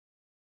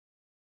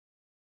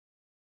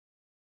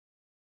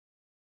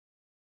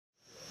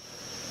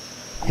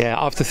Yeah,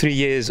 after 3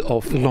 years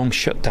of long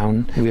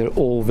shutdown, we are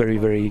all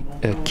very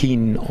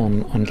keen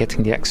on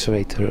getting the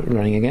accelerator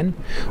running again.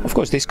 Of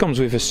course, this comes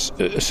with a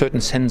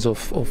certain sense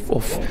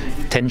of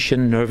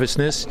tension,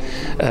 nervousness.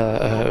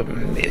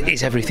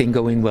 Is everything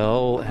going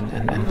well,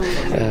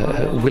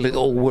 and will it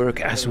all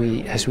work as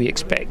we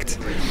expect?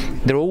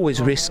 There are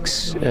always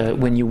risks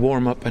when you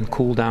warm up and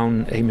cool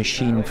down a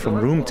machine from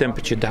room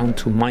temperature down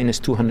to minus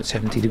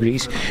 270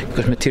 degrees,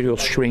 because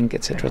materials shrink,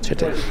 etc.,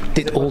 etc.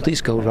 Did all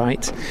this go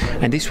right?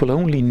 And this will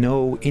only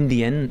know in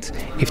the end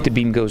if the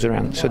beam goes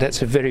around. So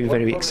that's a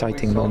very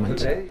exciting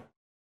moment.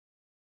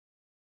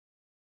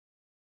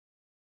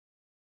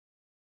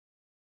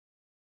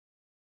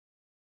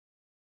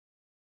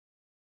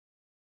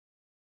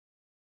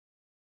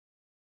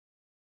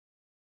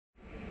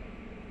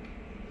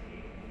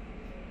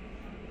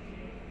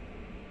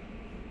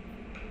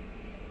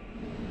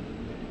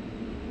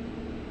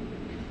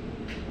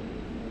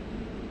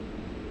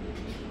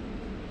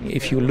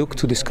 If you look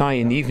to the sky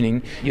in the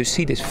evening, you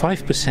see this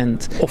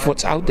 5% of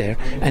what's out there,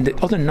 and the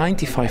other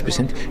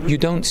 95% you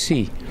don't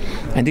see.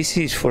 And this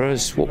is for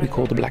us what we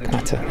call the black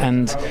matter.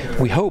 And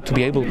we hope to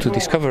be able to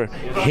discover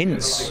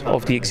hints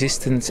of the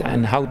existence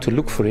and how to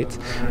look for it,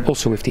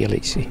 also with the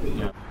LHC.